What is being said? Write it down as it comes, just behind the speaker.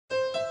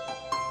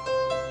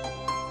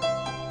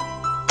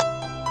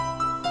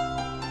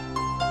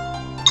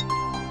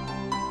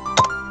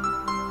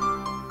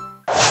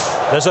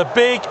There's a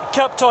big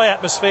cup tie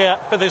atmosphere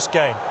for this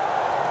game.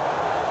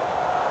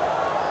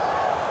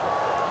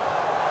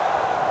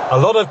 A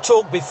lot of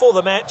talk before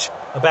the match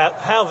about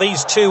how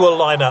these two will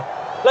line up.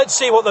 Let's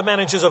see what the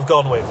managers have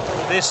gone with.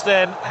 This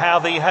then, how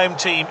the home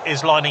team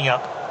is lining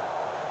up.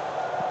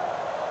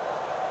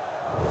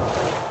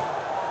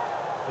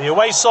 The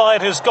away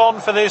side has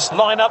gone for this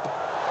lineup.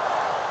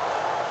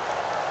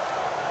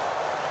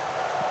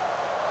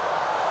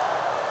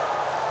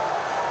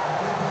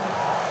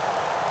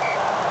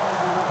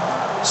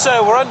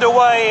 So we're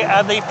underway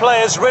and the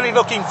players really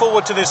looking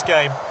forward to this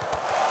game.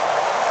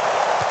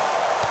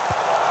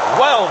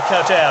 Well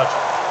cut out.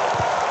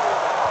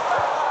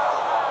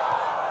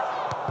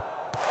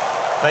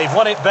 They've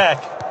won it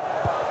back.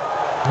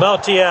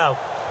 Martial.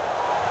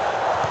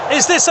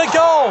 Is this a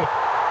goal?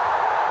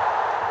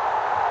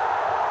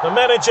 The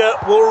manager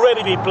will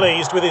really be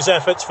pleased with his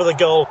efforts for the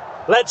goal.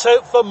 Let's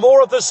hope for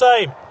more of the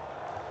same.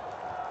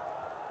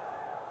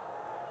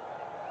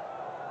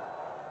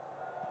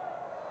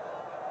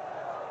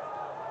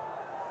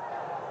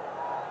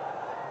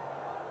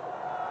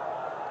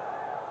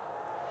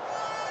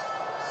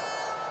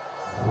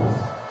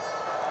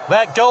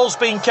 That goal's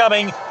been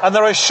coming, and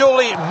there are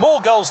surely more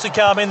goals to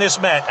come in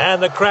this match.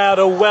 And the crowd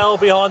are well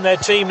behind their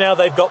team now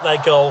they've got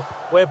that goal.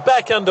 We're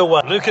back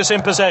underway. Lucas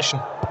in possession.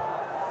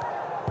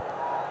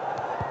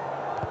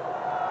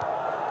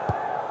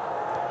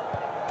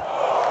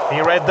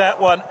 He read that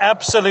one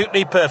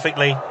absolutely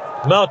perfectly.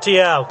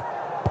 Martial.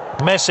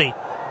 Messi.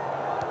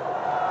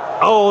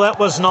 Oh, that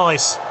was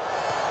nice.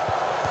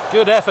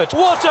 Good effort.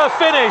 What a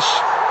finish!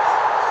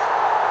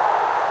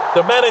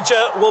 The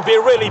manager will be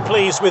really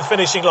pleased with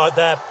finishing like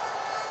that.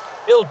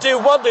 He'll do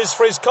wonders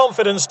for his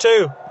confidence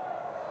too.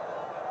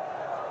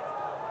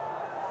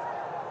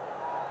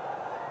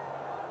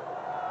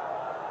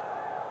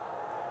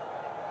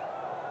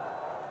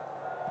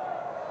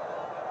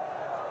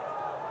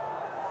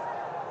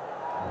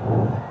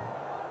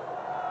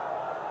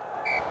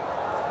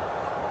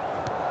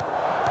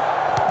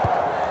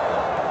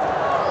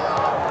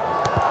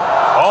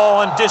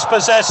 Oh, and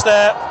dispossessed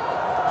there.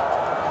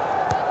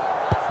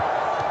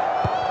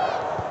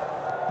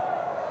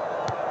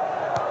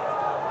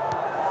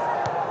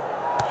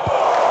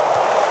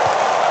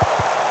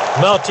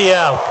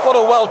 Martial, what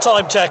a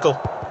well-timed tackle.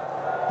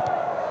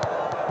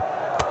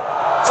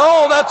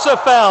 Oh, that's a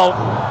foul.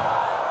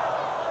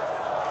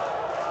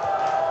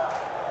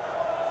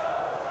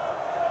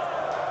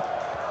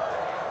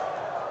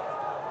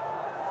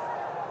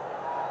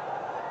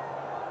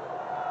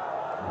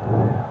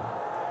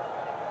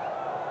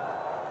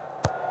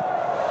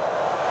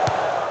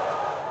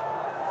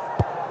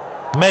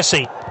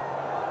 Messi.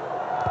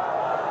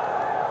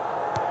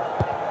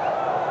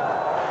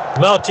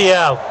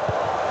 Martial.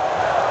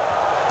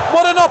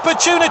 What an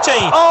opportunity!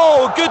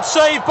 Oh, good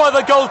save by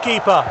the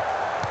goalkeeper.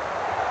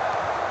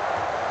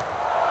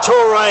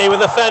 Toure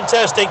with a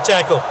fantastic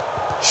tackle.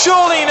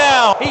 Surely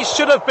now, he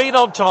should have been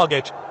on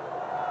target.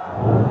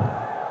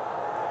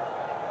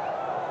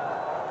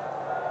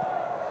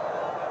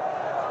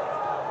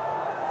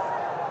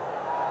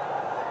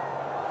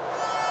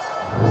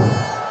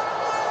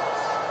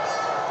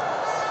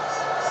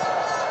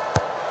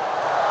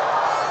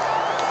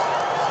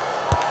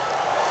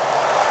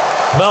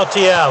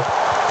 Martial.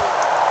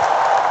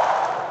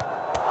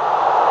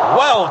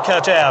 Well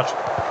cut out.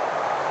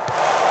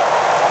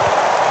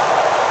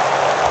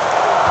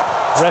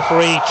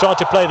 Referee tried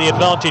to play the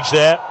advantage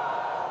there.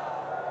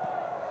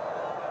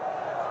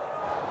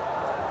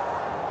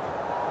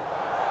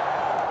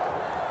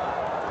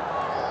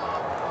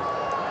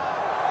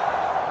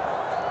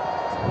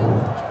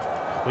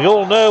 We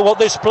all know what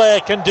this player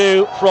can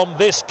do from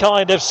this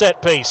kind of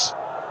set piece.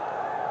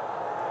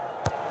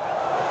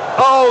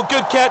 Oh,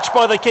 good catch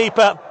by the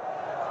keeper.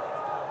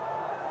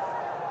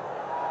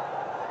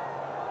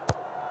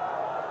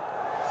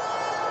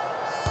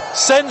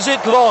 Sends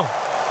it long.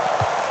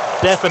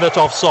 Definite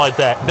offside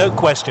there, no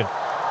question.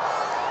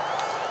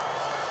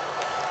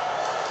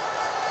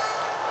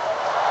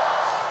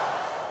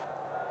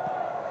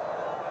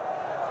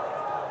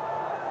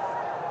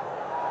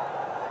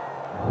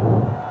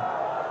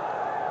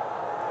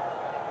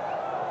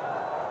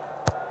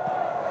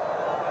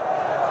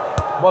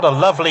 What a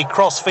lovely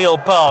cross-field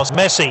pass.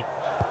 Messi.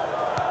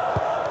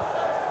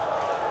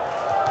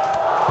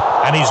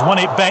 And he's won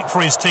it back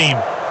for his team.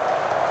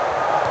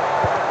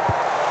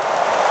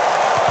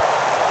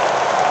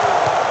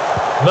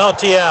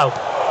 Martial.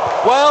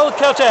 Well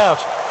cut out.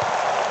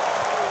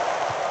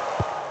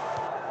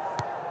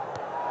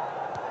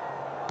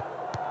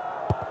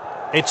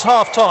 It's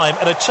half-time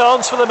and a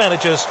chance for the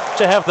managers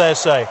to have their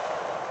say.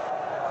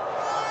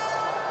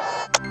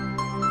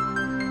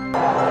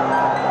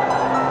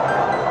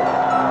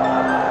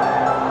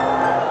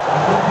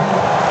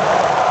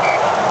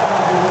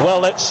 Well,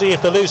 let's see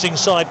if the losing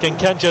side can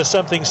conjure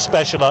something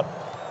special up.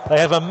 They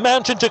have a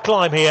mountain to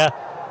climb here,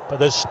 but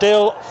there's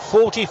still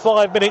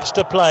 45 minutes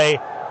to play,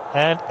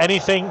 and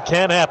anything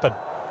can happen.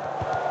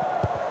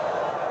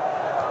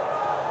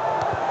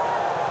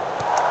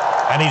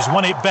 And he's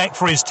won it back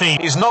for his team.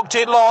 He's knocked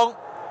it long.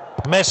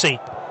 Messi.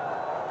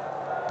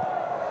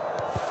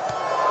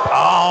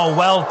 Oh,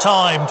 well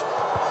timed.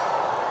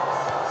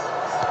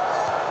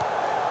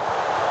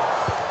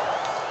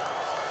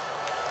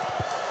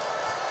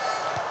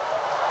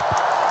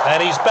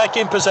 And he's back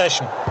in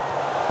possession.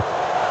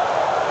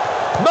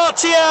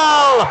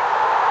 Martial!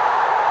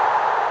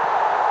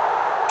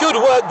 Good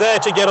work there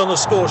to get on the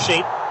score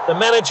sheet. The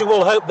manager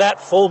will hope that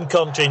form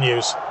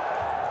continues.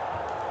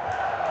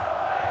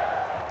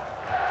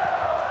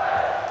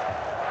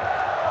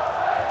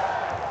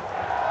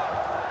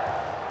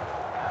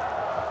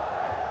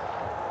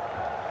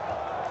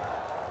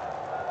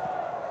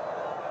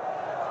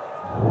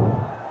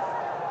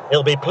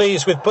 He'll be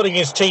pleased with putting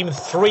his team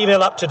 3-0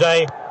 up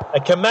today. A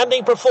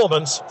commanding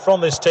performance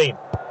from this team.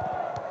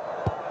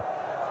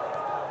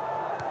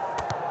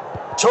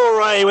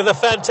 Toure with a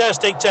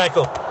fantastic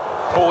tackle.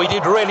 Oh, he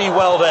did really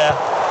well there.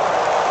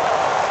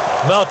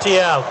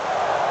 Martial.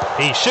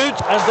 He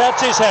shoots, and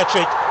that's his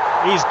hat-trick.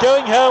 He's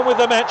going home with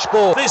the match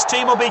ball. This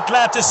team will be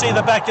glad to see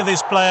the back of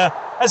this player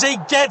as he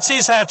gets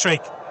his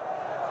hat-trick.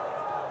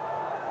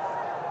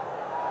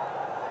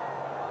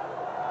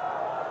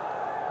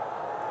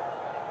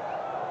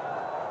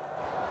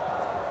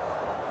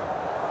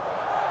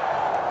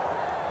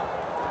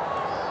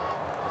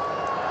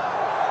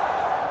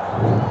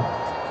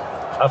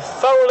 A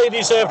thoroughly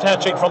deserved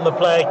hat-trick from the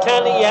player.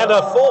 Can he add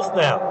a fourth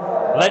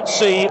now? Let's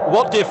see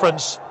what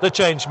difference the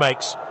change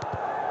makes.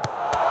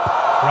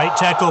 Great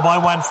tackle by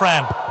Juan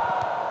Fran.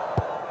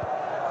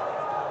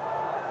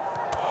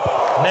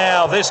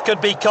 Now, this could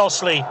be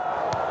costly.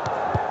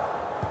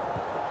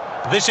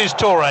 This is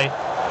Toure.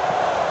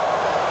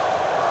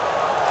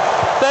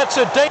 That's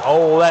a day.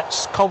 Oh,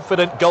 that's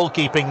confident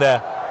goalkeeping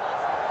there.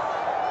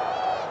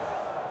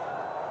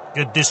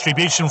 Good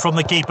distribution from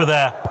the keeper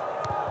there.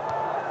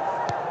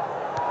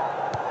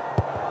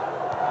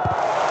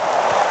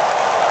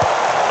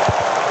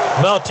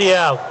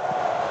 Martial.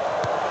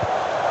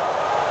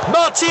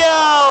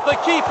 Martial! The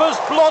keeper's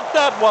blocked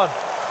that one.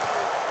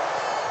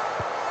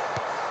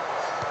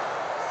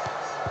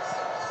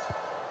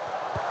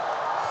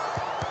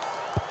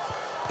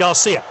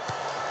 Garcia.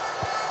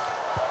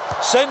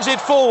 Sends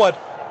it forward.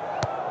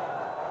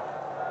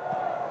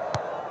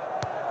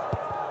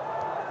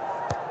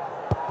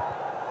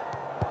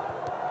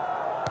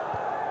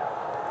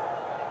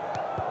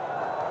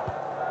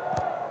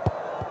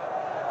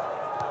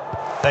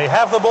 They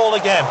have the ball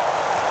again.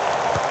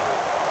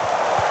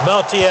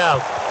 Martial.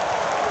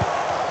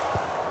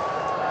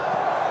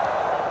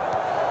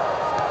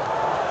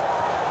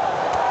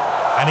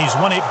 And he's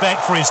won it back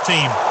for his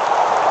team.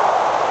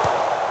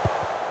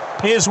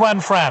 Here's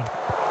Juan Fran.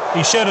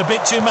 He showed a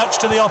bit too much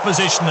to the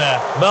opposition there.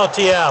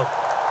 Martial.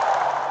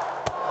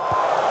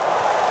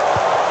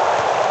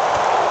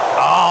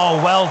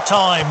 Oh, well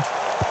timed.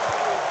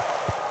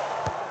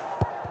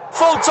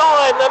 Full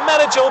time. The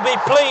manager will be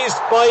pleased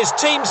by his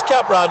team's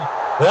cup run.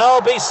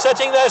 They'll be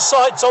setting their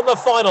sights on the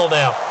final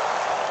now.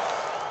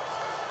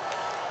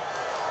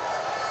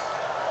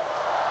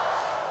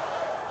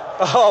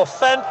 Oh,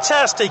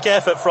 fantastic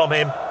effort from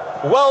him.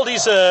 Well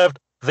deserved.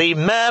 The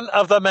Man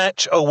of the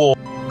Match award.